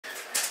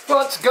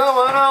What's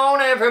going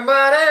on,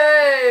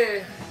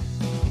 everybody?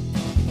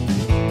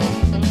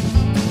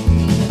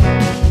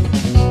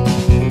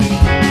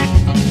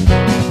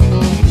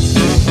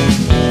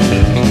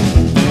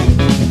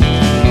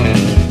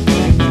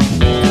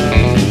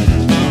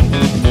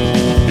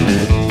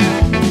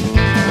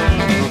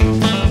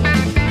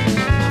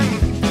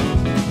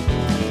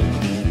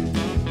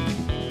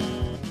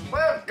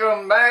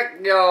 Welcome back,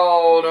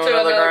 y'all, to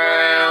another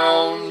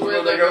Ground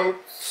with the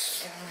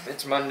Goats.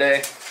 It's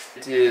Monday.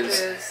 It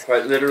is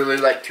quite literally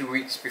like 2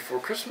 weeks before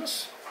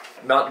Christmas.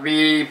 About to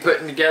be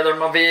putting together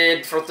my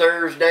vid for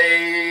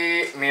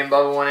Thursday. Me and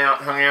Bubba went out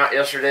and hung out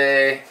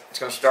yesterday. It's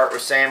going to start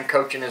with Sam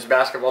coaching his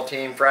basketball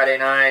team Friday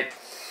night.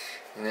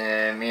 And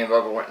then me and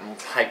Bubba went and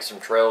hiked some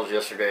trails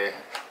yesterday.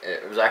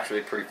 It was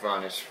actually pretty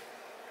fun. It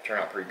turned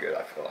out pretty good,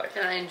 I feel like.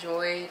 And I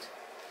enjoyed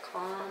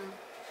calm,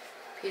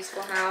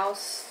 peaceful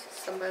house.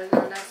 Somebody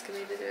not asking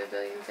me to do a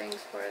billion things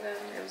for them.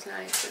 It was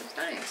nice. It was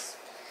nice.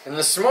 And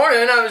this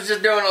morning I was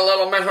just doing a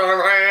little messing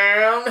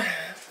around.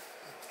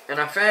 And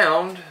I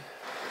found...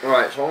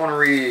 Alright, so I want to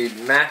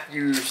read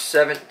Matthew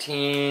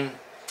 17.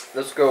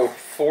 Let's go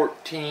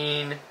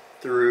 14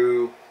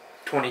 through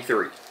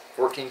 23.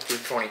 14 through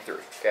 23,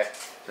 okay?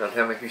 Now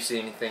tell me if you see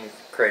anything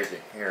crazy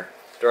here.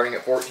 Starting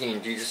at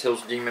 14, Jesus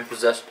heals a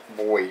demon-possessed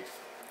boy.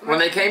 When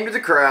they came to the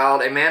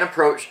crowd, a man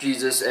approached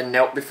Jesus and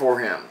knelt before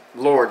him.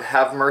 "Lord,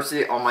 have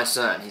mercy on my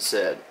son," he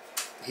said.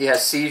 "He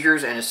has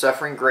seizures and is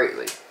suffering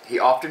greatly. He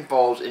often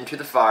falls into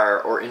the fire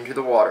or into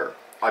the water.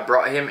 I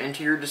brought him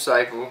into your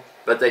disciple,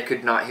 but they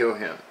could not heal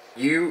him."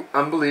 "You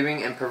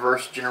unbelieving and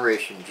perverse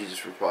generation,"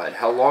 Jesus replied,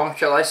 "how long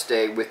shall I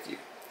stay with you?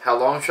 How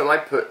long shall I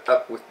put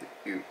up with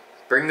you?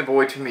 Bring the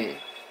boy to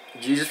me."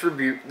 Jesus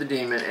rebuked the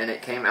demon, and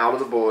it came out of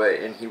the boy,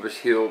 and he was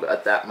healed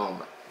at that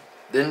moment.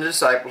 Then the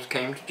disciples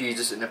came to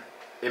Jesus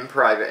in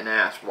private and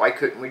asked, "Why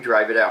couldn't we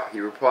drive it out?" He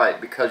replied,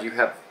 "Because you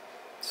have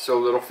so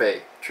little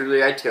faith.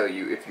 Truly I tell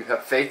you, if you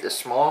have faith as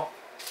small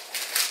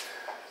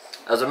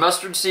as a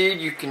mustard seed,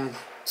 you can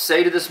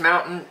say to this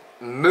mountain,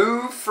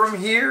 'Move from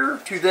here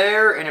to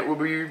there,' and it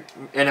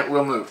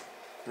will move.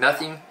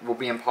 Nothing will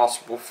be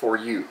impossible for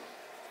you."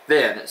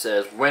 Then it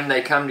says, "When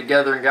they come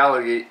together in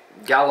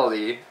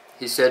Galilee,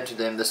 he said to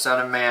them, 'The Son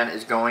of Man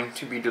is going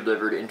to be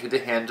delivered into the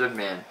hands of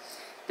men.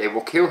 They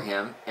will kill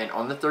him, and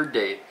on the third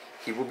day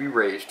he will be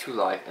raised to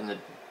life.' And the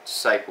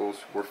disciples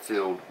were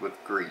filled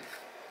with grief."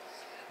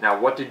 Now,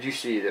 what did you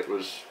see that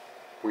was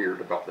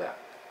weird about that?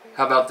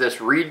 How about this?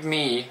 Read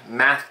me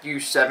Matthew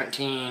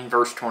 17,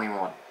 verse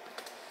 21.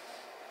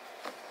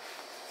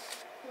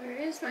 Where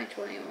is my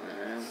 21?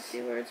 I don't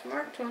see where it's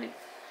marked 20.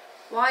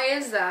 Why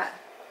is that?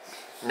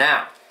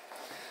 Now,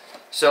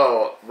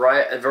 so,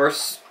 right at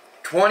verse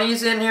 20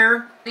 is in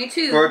here.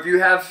 22. For if you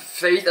have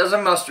faith as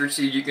a mustard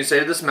seed, you can say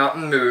to this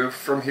mountain, 'Move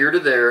from here to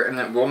there,' and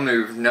it will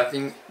move.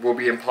 Nothing will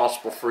be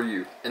impossible for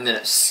you." And then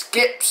it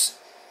skips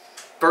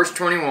verse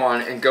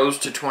 21 and goes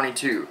to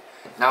 22.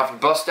 Now, if you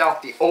bust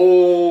out the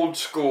old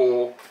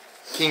school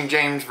King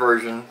James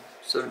Version,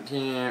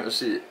 17, let's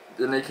see.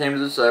 "Then they came to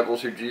the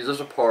disciples who Jesus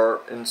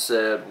apart and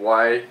said,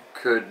 'Why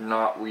could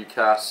not we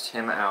cast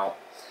him out?'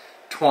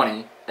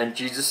 20. "And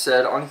Jesus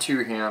said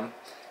unto him,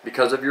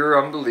 'Because of your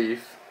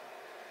unbelief.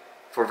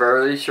 For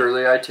verily,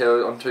 surely I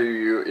tell unto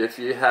you, if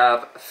ye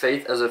have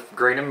faith as a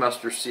grain of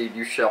mustard seed,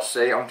 you shall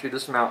say unto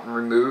this mountain,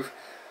 Remove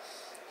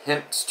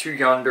hence to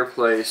yonder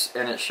place,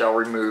 and it shall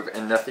remove,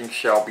 and nothing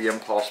shall be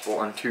impossible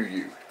unto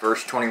you."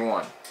 Verse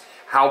 21.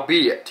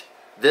 "Howbeit,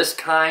 this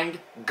kind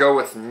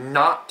goeth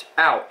not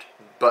out,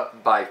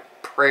 but by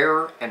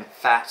prayer and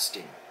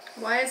fasting."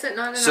 Why is it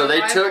not in So our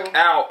they Bible? took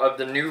out of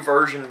the New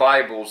Version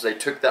Bibles, they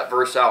took that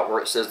verse out where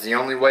it says the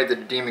only way that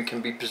a demon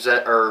can be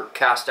possessed or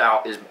cast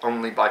out is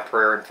only by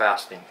prayer and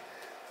fasting.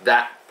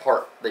 That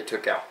part they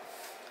took out.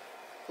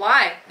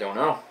 Why? Don't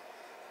know.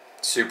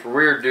 Super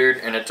weird, dude,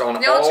 and it's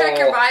on Y'all all check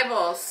your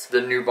Bibles.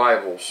 the new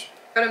Bibles.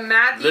 Go to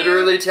Matthew.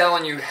 Literally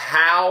telling you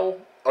how.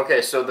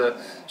 Okay, so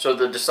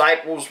the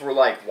disciples were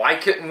like, "Why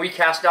couldn't we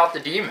cast out the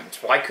demons?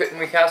 Why couldn't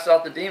we cast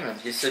out the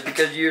demons?" He said,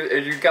 "Because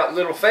you've got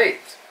little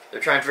faith." They're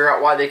trying to figure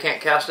out why they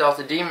can't cast out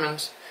the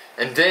demons,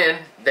 and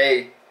then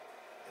they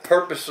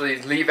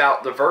purposely leave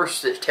out the verse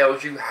that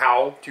tells you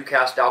how to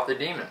cast out the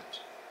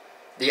demons.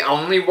 The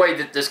only way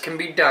that this can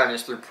be done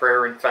is through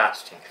prayer and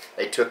fasting.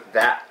 They took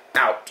that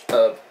out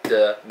of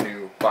the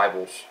new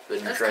Bibles, the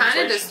new That's translations.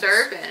 kind of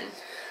disturbing.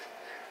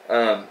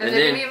 And they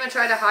didn't even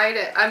try to hide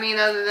it. I mean,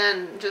 other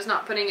than just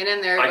not putting it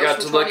in there. I got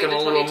to looking a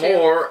little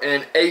more,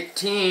 in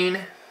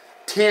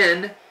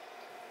 18:10,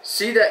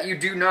 "See that you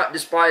do not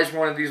despise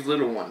one of these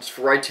little ones,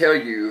 for I tell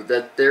you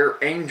that their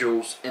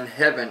angels in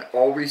heaven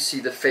always see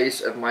the face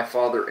of my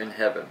Father in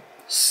heaven."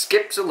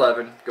 Skips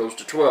 11, goes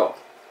to 12.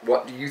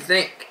 "What do you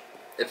think?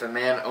 If a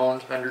man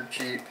owns 100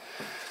 sheep,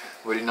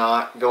 would he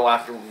not go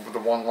after the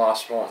one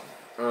lost one?"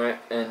 Alright,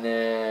 and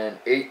then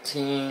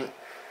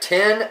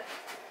 18:10,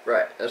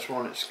 right, that's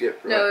one that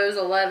skipped, right? No, it was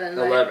 11.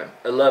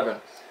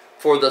 11.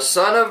 "For the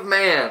Son of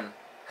Man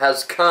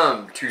has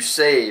come to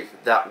save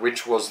that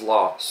which was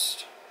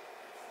lost."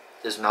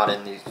 Is not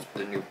in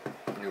the new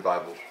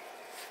Bibles.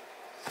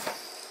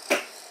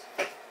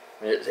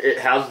 It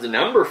has the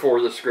number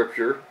for the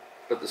scripture,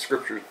 but the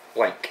scripture's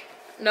blank.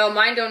 No,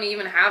 mine don't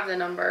even have the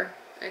number.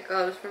 It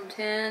goes from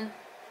 10.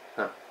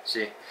 Huh.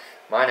 See,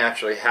 mine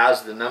actually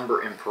has the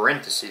number in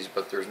parentheses,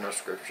 but there's no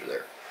scripture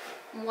there.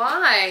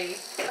 Why?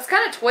 That's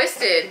kind of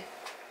twisted.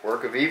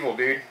 Work of evil,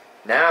 dude.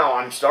 Now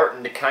I'm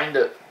starting to kind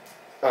of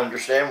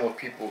understand what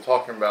people are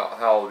talking about,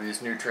 how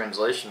these new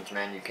translations,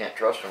 man, you can't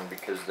trust them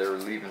because they're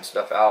leaving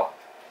stuff out.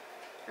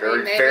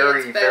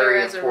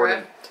 Very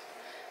important.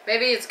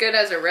 Maybe it's good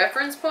as a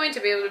reference point to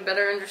be able to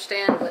better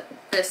understand what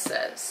this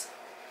says.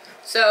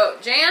 So,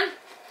 Jan,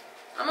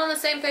 I'm on the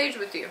same page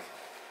with you.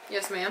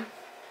 Yes, ma'am.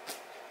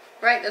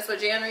 Right, that's what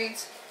Jan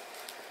reads?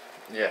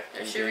 Yeah.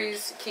 If she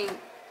reads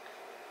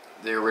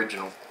the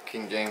original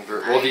King James,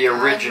 the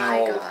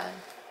original my God.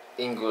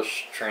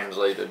 English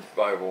translated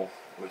Bible,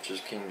 which is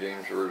King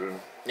James Version.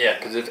 Yeah,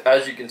 because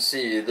as you can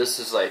see, this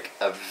is like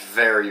a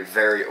very,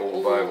 very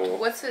old Bible.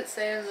 What's it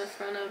say on the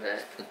front of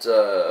it? It's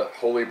a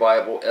Holy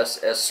Bible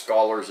SS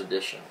Scholars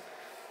Edition.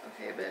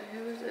 Okay, but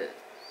who is it?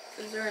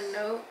 Is there a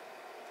note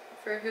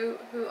for who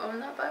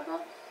owned that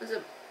Bible? Is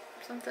it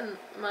something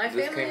my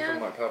family had? This came from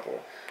my papa.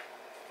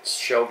 It's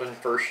Sheldon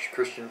First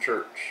Christian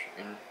Church,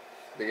 and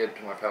they gave it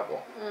to my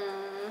papa.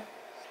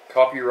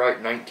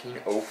 Copyright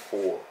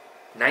 1904.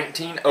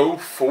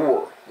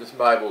 1904. This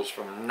Bible is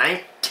from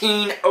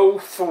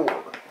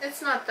 1904.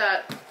 It's not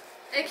that.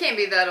 It can't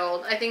be that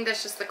old. I think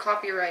that's just the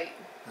copyright.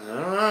 I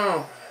don't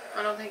know.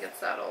 I don't think it's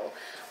that old.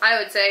 I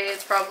would say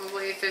it's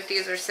probably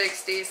 50s or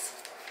 60s.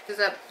 Because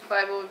that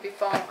Bible would be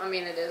falling. I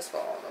mean, it is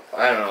falling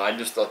apart. I don't know. I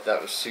just thought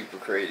that was super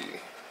crazy.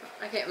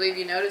 I can't believe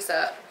you noticed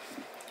that.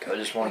 I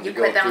just wanted to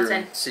go through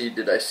and see,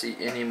 did I see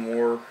any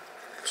more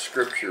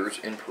scriptures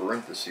in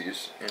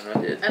parentheses? And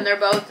I did. And they're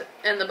both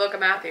in the book of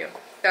Matthew.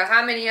 So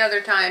how many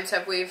other times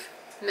have we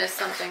missed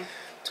something?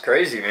 It's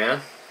crazy,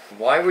 man.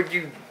 Why would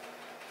you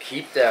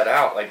keep that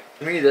out? Like,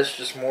 to me, that's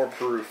just more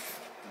proof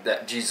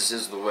that Jesus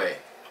is the way.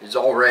 He's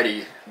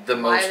already the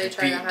most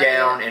beat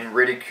down and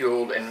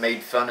ridiculed and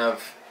made fun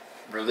of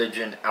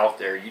religion out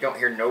there. You don't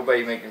hear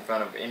nobody making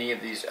fun of any of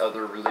these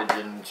other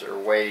religions or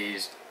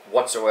ways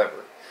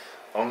whatsoever.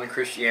 Only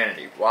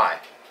Christianity. Why?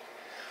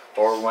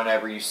 Or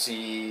whenever you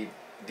see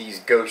these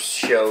ghost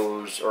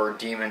shows or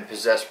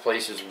demon-possessed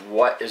places,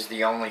 what is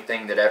the only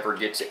thing that ever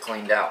gets it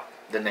cleaned out?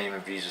 The name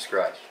of Jesus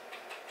Christ.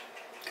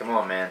 Come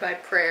on, man. By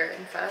prayer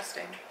and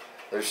fasting.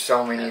 There's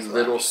so many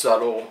little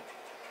subtle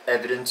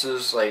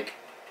evidences, like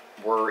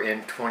we're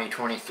in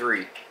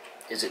 2023.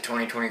 Is it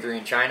 2023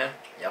 in China?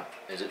 Yep.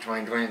 Is it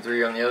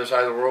 2023 on the other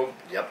side of the world?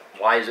 Yep.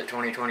 Why is it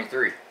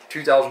 2023?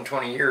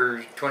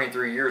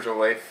 23 years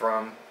away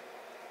from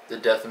the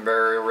death and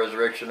burial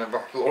resurrection of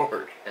our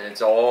Lord. And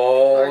it's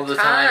all the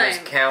time is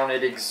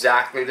counted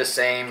exactly the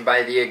same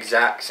by the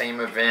exact same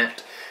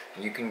event.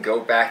 You can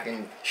go back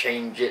and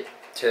change it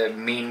to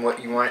mean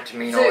what you want it to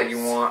mean all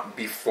you want.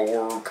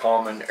 Before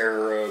common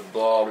era,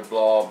 blah,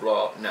 blah,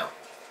 blah. No.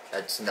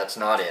 That's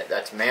not it.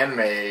 That's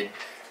man-made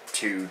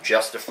to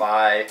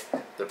justify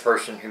the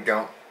person who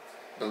don't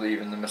believe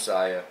in the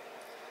Messiah.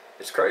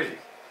 It's crazy.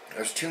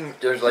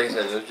 There's like I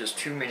said, there's just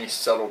too many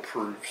subtle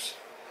proofs.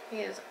 He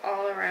is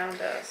all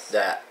around us.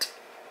 That.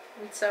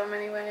 In so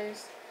many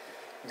ways.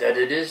 That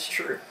it is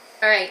true.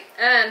 Alright,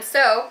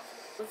 so,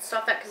 let's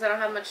stop that because I don't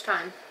have much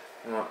time.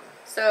 What?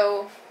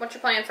 So, what's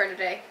your plan for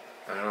today?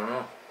 I don't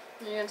know.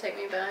 You're going to take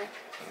me back?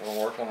 I'm going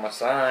to work on my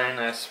sign,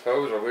 I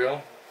suppose I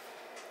will.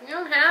 You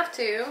don't have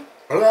to.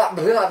 Blah,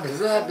 blah, blah,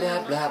 blah, blah,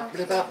 blah, blah,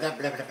 blah, blah,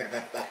 blah,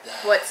 blah, blah.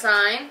 What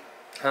sign?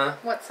 Huh?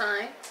 What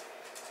sign?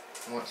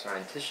 What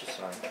sign? Tisha's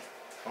sign.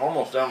 I'm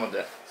almost done with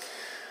that.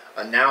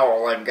 Now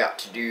all I've got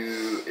to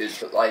do is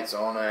put lights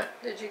on it.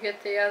 Did you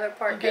get the other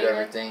part painted? Get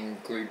everything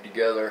glued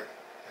together.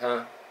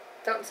 Huh?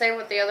 Don't say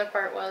what the other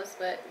part was,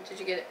 but did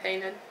you get it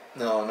painted?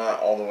 No, not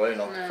all the way,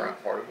 not the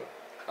front part of it.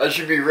 I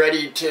should be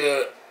ready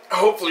to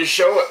hopefully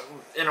show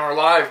it in our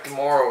live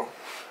tomorrow.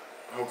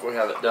 Hopefully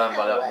have it done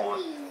by that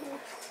point.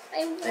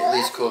 At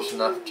least close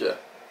enough to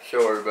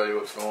show everybody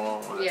what's going on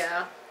with it.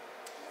 Yeah.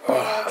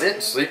 I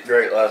didn't sleep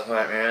great last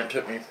night, man. It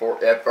took me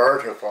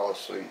forever to fall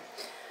asleep.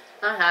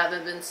 I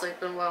haven't been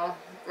sleeping well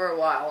for a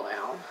while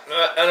now.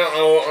 I don't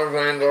know what our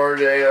plans are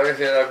today. Like I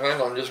said, I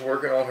planned on just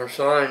working on her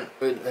sign.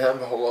 We didn't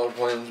have a whole lot of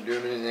plans to do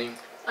anything.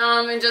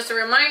 And just a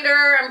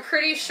reminder, I'm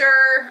pretty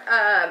sure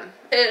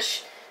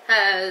Tish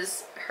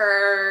has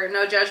her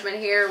No Judgment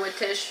Here with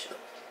Tish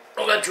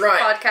that's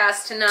right.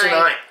 podcast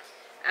tonight.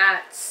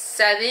 At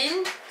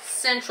 7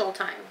 Central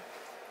Time.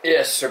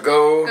 Yes, so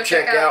go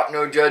check out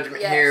No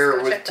Judgment Here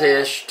with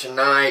Tish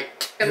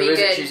tonight. Who is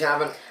it she's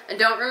having? I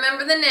don't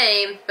remember the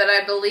name, but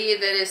I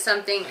believe it is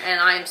something,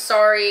 and I'm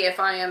sorry if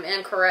I am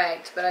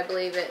incorrect, but I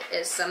believe it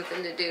is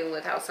something to do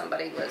with how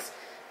somebody was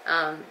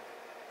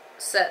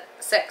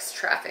sex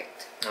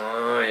trafficked.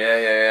 Oh,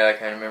 yeah, I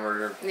kind of remember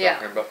her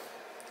talking about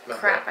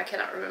crap, I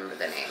cannot remember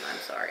the name, I'm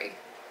sorry.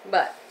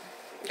 But,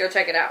 go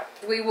check it out.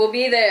 We will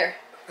be there.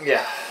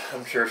 Yeah,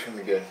 I'm sure it's going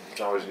to be good.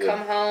 It's always good.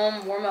 Come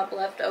home, warm up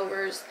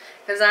leftovers,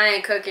 because I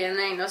ain't cooking.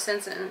 There ain't no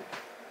sense in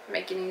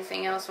making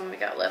anything else when we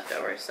got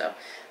leftovers. So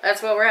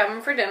that's what we're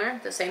having for dinner.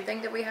 The same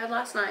thing that we had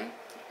last night.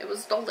 It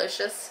was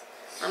delicious.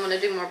 I'm going to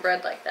do more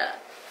bread like that.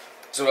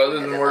 So other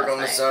than work on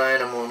the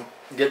sign, I'm going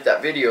to get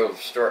that video,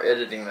 start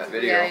editing that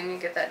video. Yeah, you need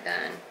to get that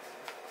done.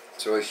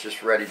 So it's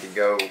just ready to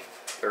go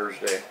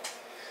Thursday.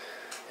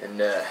 And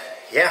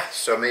yeah,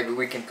 so maybe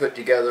we can put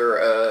together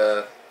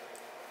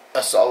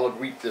a solid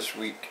week this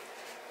week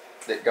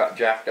that got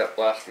jacked up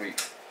last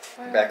week.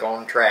 Wow. Back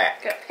on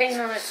track. Got paint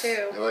on it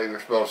too. The way we're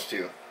supposed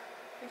to.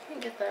 I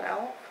can't get that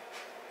out.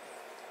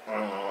 I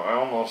don't know. I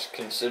almost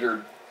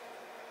considered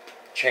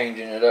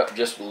changing it up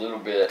just a little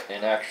bit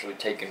and actually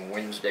taking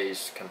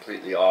Wednesdays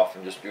completely off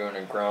and just doing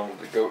a ground with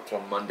the goats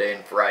on Monday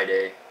and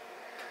Friday.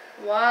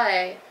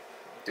 Why?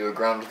 Do a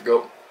ground with the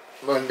goat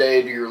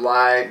Monday,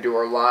 do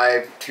our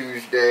live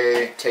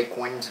Tuesday, take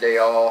Wednesday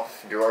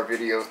off, do our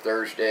video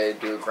Thursday,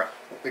 do a ground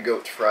with the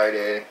goats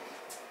Friday,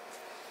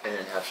 and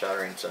then have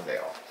Saturday and Sunday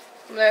off.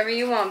 Whatever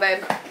you want,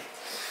 babe.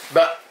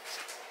 But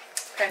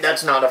Okay.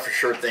 that's not a for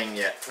sure thing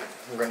yet.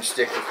 We're going to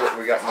stick with what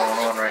we got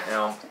going on right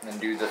now and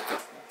do the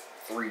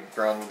 3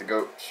 ground with the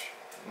goats.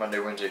 Monday,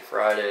 Wednesday,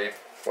 Friday,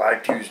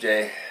 live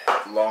Tuesday,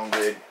 long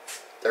day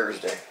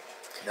Thursday.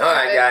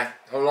 Alright, guy.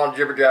 Whole lot of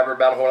jibber jabber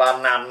about a whole lot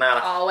of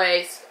nada.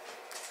 Always.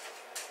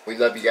 We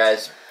love you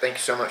guys. Thank you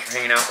so much for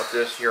hanging out with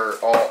us. You're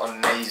all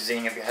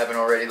amazing. If you haven't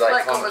already,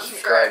 like, comment,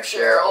 subscribe,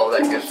 share, all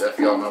that good stuff.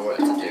 Y'all know what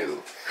to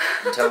do.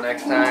 Until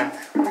next time.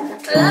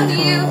 I love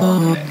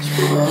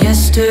you.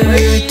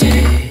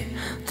 Yesterday,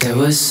 there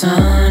was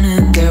sun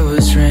and there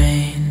was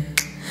rain.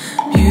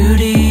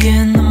 Beauty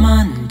in the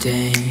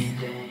mundane.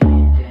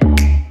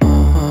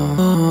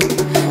 And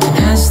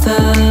as the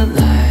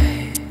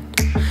light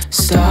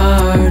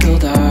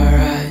startled our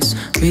eyes,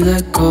 we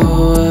let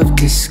go of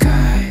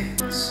disguise.